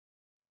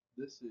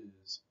This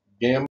is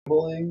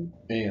Gambling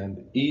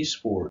and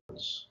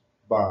Esports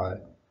by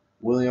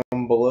William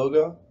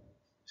Baloga,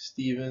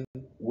 Stephen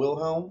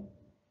Wilhelm,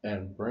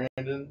 and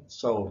Brandon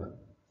Sullivan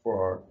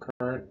for our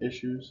current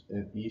issues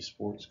in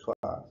esports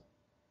class.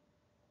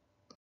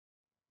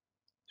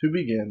 To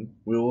begin,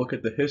 we will look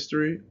at the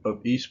history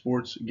of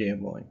esports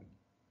gambling.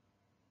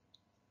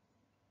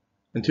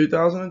 In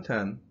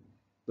 2010,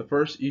 the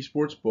first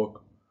esports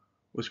book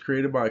was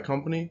created by a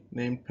company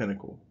named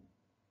Pinnacle.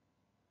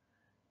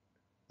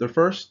 The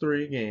first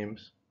three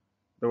games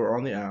that were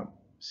on the app,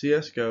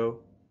 CSGO,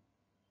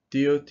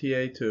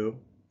 Dota 2,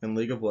 and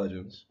League of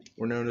Legends,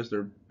 were known as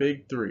their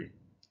Big Three.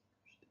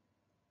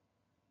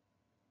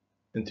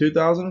 In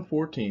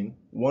 2014,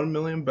 1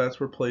 million bets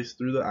were placed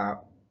through the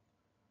app,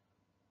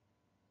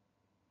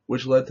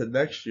 which led to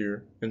next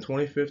year, in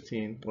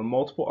 2015, when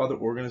multiple other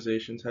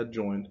organizations had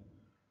joined,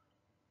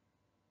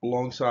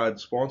 alongside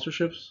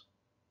sponsorships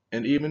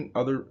and even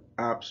other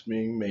apps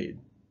being made.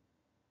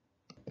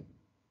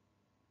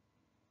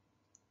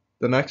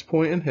 The next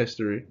point in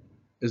history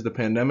is the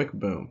pandemic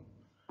boom.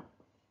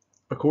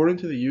 According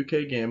to the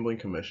UK Gambling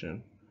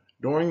Commission,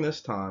 during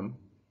this time,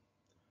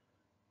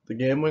 the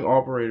gambling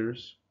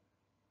operators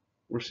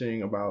were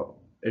seeing about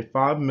a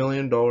 $5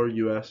 million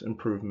US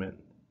improvement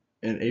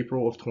in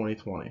April of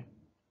 2020.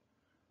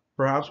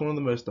 Perhaps one of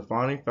the most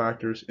defining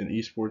factors in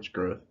esports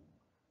growth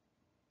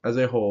as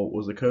a whole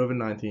was the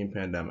COVID-19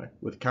 pandemic.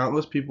 With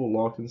countless people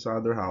locked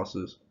inside their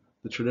houses,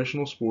 the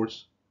traditional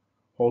sports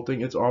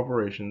halting its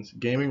operations,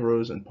 gaming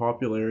rose in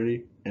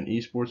popularity and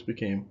esports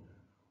became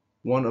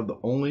one of the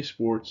only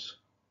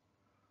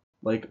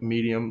sports-like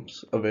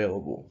mediums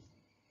available.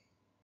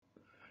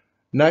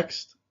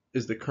 Next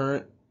is the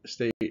current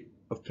state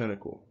of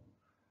Pinnacle.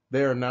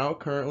 They are now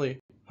currently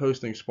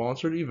hosting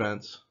sponsored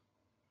events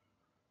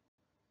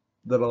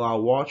that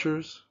allow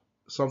watchers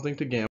something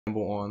to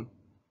gamble on,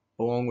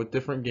 along with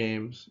different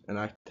games and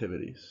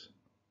activities.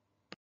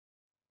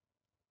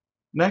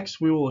 Next,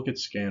 we will look at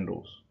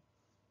scandals.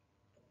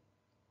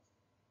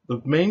 The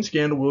main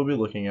scandal we'll be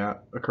looking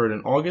at occurred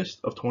in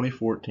August of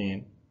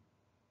 2014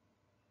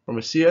 from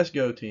a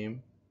CSGO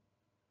team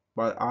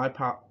by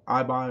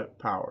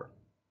iBuyPower.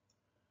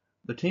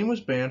 The team was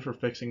banned for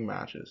fixing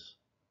matches.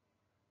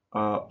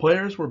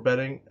 Players were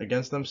betting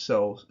against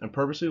themselves and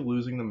purposely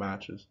losing the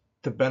matches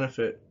to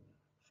benefit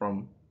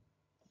from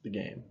the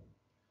game.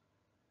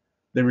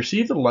 They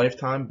received a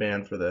lifetime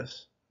ban for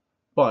this,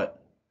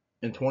 but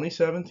in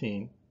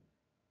 2017,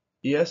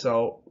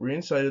 ESL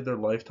reinstated their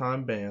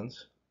lifetime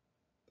bans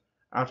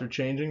after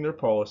changing their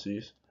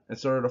policies and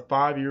started a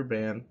 5-year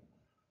ban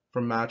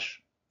for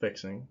match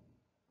fixing.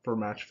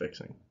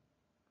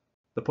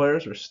 The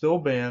players are still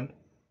banned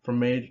from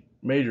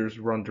majors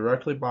run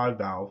directly by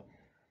Valve,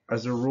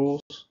 as their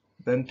rules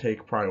then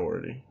take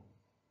priority.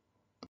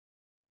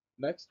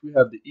 Next, we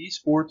have the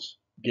esports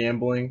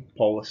gambling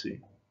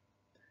policy.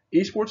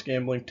 Esports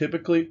gambling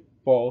typically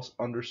falls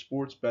under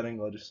sports betting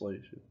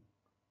legislation.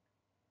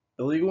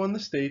 Illegal in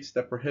the states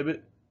that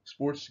prohibit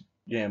sports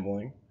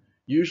gambling,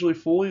 usually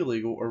fully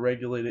legal or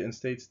regulated in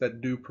states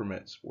that do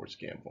permit sports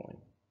gambling.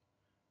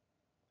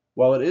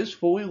 While it is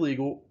fully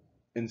legal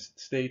in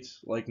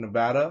states like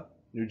Nevada,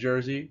 New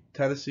Jersey,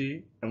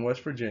 Tennessee, and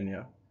West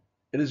Virginia,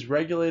 it is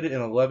regulated in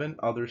 11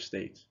 other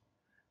states,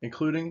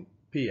 including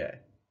PA.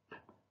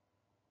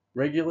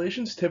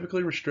 Regulations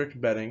typically restrict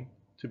betting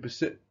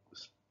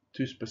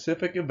to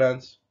specific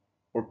events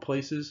or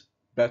places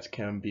bets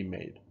can be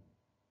made.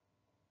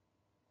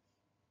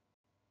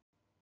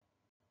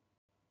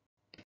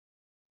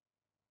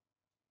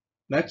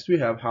 Next, we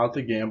have how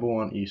to gamble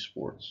on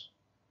esports.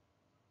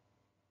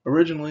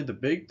 Originally, the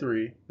big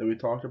three that we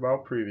talked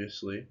about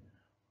previously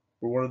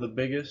were one of the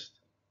biggest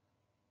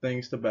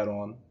things to bet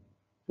on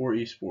for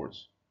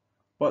esports.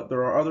 But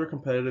there are other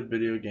competitive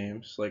video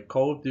games like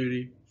Call of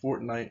Duty,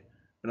 Fortnite,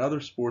 and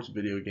other sports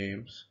video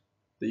games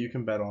that you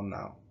can bet on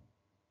now.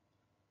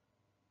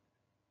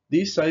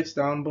 These sites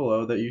down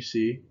below that you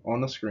see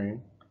on the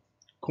screen,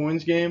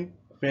 CoinsGame,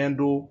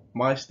 FanDuel,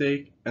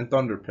 MyStake, and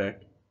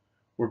ThunderPick,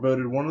 were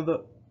voted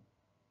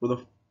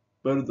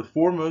voted the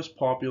 4 most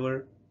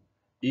popular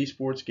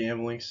esports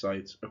gambling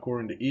sites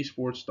according to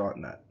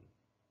esports.net.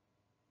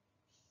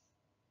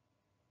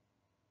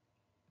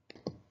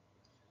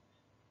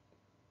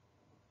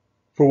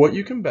 For what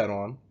you can bet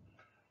on,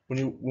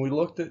 when we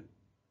looked at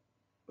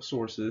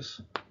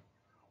sources,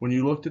 when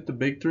you looked at the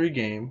big three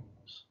games,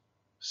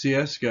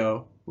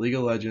 CSGO, League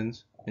of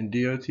Legends, and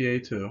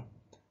Dota 2,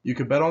 you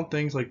could bet on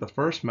things like the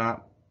first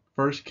map,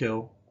 first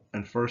kill,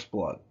 and first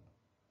blood.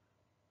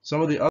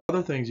 Some of the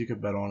other things you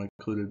could bet on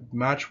included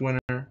match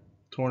winner,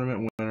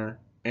 tournament winner,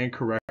 and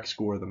correct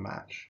score of the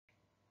match.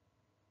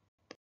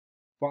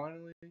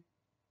 Finally,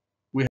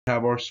 we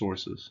have our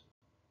sources.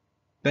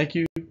 Thank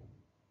you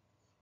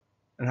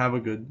and have a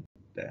good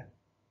day.